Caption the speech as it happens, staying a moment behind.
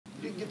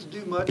to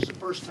do much the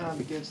first time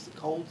against the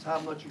Colts. How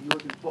much are you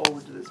looking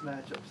forward to this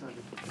matchup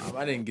Sunday?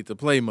 I didn't get to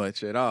play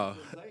much at all.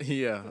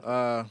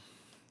 Yeah,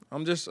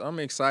 I'm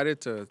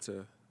excited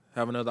to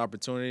have another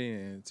opportunity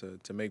and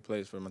to make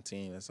plays for my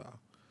team. That's all.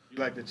 You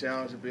like the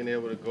challenge of being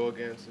able to go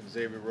against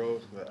Xavier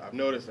Rhodes? I've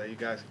noticed that you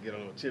guys can get a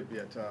little chippy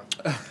at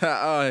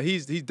times.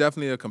 He's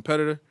definitely a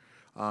competitor.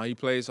 He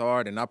plays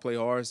hard and I play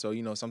hard, so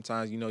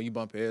sometimes you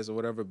bump heads or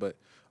whatever. But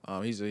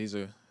he's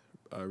a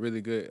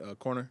really good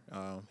corner.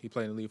 He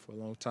played in the league for a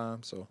long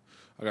time, so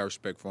I got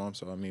respect for him.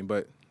 So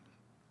but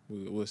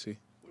we'll see.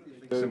 What do you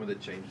think some of the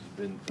changes have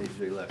been,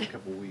 A.J., last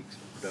couple of weeks?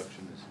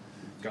 Production has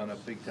gone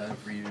up big time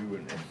for you,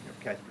 and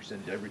catch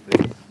percentage,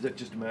 everything. Is that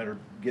just a matter of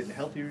getting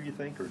healthier, you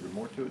think, or is there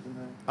more to it than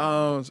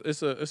that?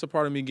 It's a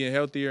part of me getting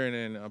healthier and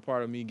then a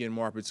part of me getting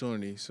more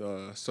opportunities.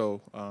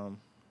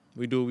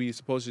 We do what we're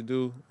supposed to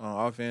do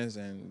on offense,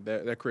 and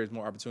that creates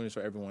more opportunities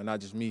for everyone, not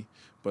just me,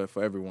 but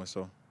for everyone.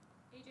 So.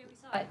 A.J., we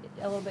saw it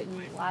a little bit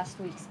in last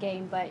week's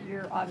game, but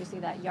you're obviously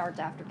that yards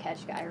after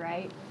catch guy,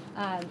 right?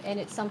 And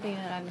it's something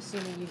that I'm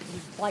assuming you'd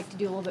like to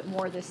do a little bit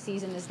more this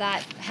season. Is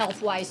that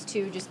health-wise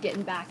too, just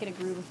getting back in a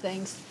groove of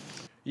things?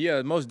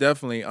 Yeah, most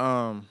definitely.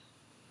 A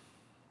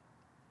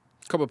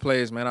couple of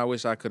plays, man, I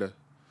wish I could have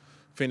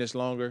finished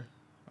longer,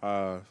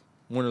 went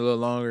a little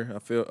longer. I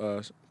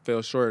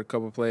fell short a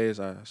couple of plays.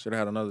 I should have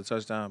had another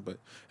touchdown, but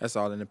that's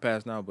all in the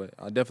past now. But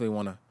I definitely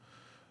want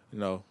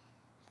to,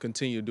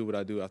 continue to do what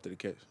I do after the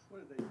catch.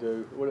 What do they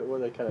do? What are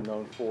they kind of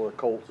known for,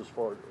 Colts, as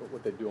far as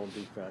what they do on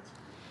defense?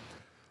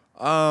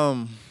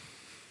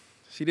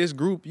 See, this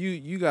group,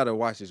 you got to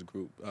watch this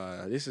group.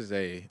 This is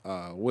a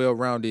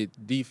well-rounded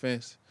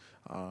defense.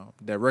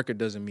 That record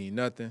doesn't mean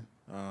nothing.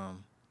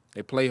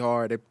 They play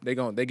hard.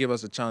 They give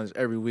us a challenge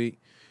every week,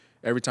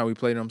 every time we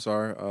play them.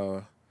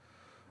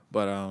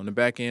 But on the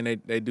back end,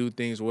 they do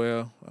things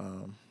well.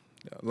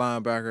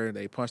 Linebacker,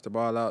 they punch the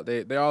ball out.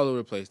 They're all over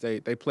the place. They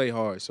play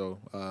hard. So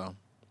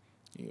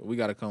we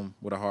got to come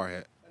with a hard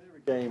hat.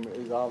 Every game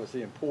is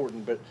obviously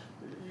important, but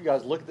you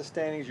guys look at the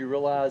standings, you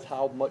realize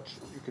how much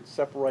you could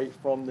separate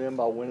from them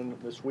by winning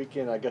this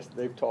weekend. I guess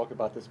they've talked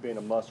about this being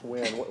a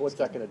must-win. What's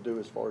that going to do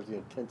as far as the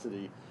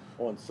intensity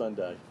on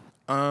Sunday?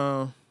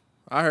 I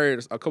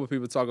heard a couple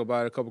people talk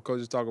about it, a couple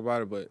coaches talk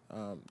about it, but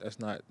that's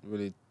not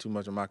really too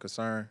much of my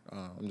concern.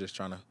 I'm just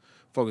trying to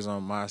focus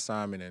on my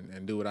assignment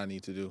and do what I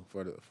need to do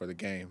for the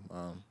game.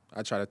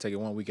 I try to take it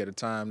 1 week at a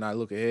time, not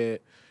look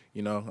ahead.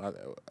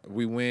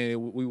 We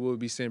win, we will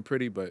be sitting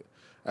pretty, but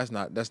that's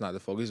not the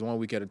focus. It's 1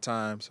 week at a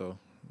time, so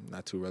I'm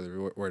not too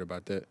really worried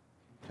about that.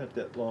 Cut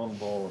that long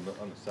ball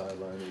on the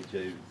sideline, A.J.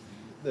 Is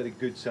that a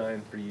good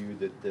sign for you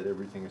that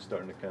everything is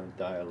starting to kind of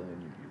dial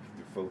in,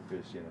 your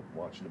focus,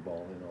 watching the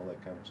ball and all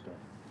that kind of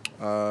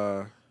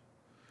stuff?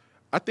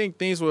 I think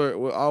things were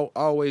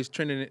always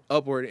trending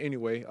upward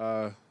anyway,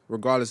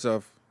 regardless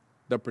of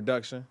the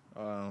production.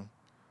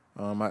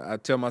 I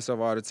tell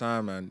myself all the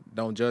time, and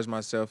don't judge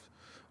myself.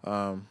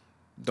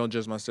 Don't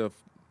judge myself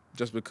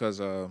just because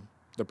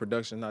the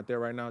production's not there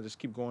right now. Just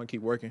keep going,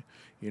 keep working.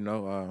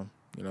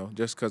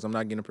 Just because I'm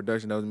not getting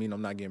production doesn't mean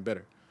I'm not getting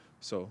better.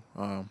 So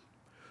I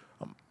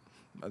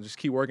just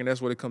keep working.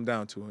 That's what it comes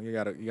down to. You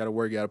gotta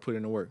work. You gotta put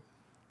in the work.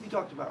 You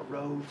talked about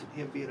Rhodes and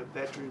him being a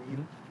veteran.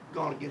 You've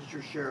gone against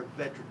your share of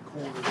veteran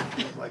corners and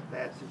things like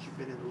that since you've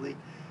been in the league.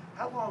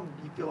 How long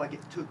do you feel like it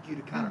took you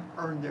to kind of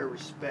earn their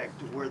respect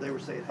to where they were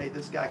saying, hey,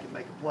 this guy can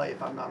make a play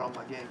if I'm not on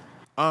my game?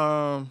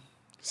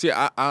 See,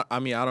 I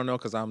mean, I don't know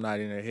because I'm not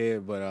in their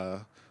head,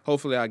 but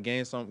hopefully I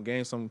gain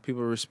some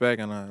people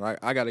respect, and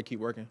I got to keep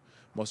working,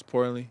 most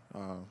importantly.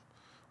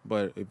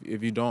 But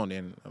if you don't,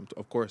 then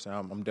of course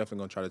I'm definitely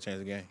going to try to change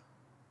the game.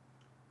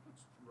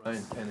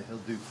 Ryan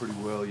Tannehill do pretty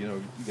well.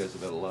 You guys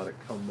have had a lot of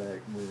comeback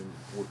wins,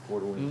 fourth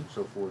quarter wins, and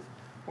so forth.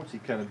 What's he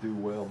kind of do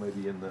well,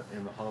 maybe in the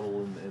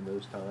huddle in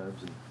those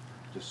times, and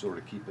just sort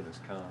of keeping his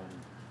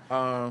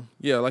calm?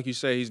 Yeah, like you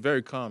say, he's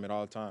very calm at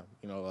all times.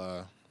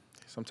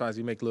 Sometimes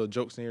he make little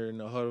jokes in here in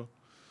the huddle.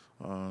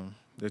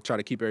 They try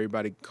to keep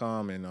everybody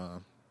calm and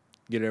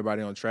get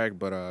everybody on track,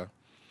 but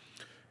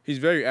he's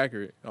very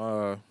accurate.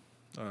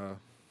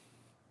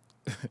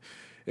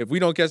 If we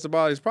don't catch the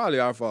ball, it's probably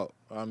our fault.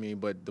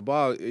 But the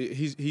ball,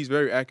 he's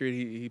very accurate.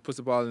 He puts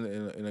the ball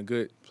in a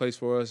good place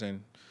for us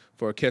and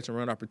for a catch and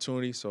run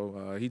opportunity.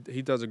 So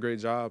he does a great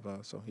job.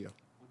 So yeah.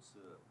 What's a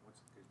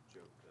good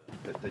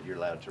joke that you're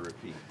allowed to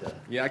repeat?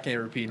 Yeah, I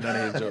can't repeat none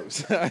of his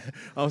jokes.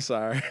 I'm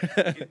sorry.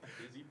 Is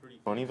he pretty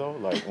funny though?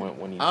 Like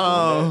when he's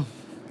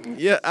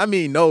yeah,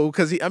 no,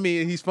 because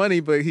he's funny,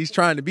 but he's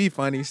trying to be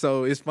funny,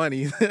 so it's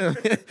funny. Is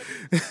it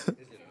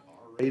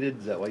R-rated?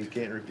 Is that why you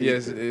can't repeat?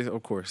 Yes,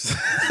 of course.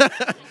 A.J.,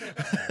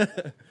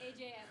 I'm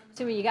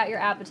assuming you got your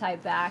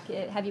appetite back.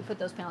 Have you put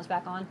those pounds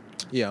back on?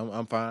 Yeah,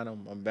 I'm fine.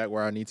 I'm back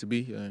where I need to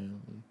be,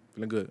 and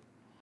feeling good.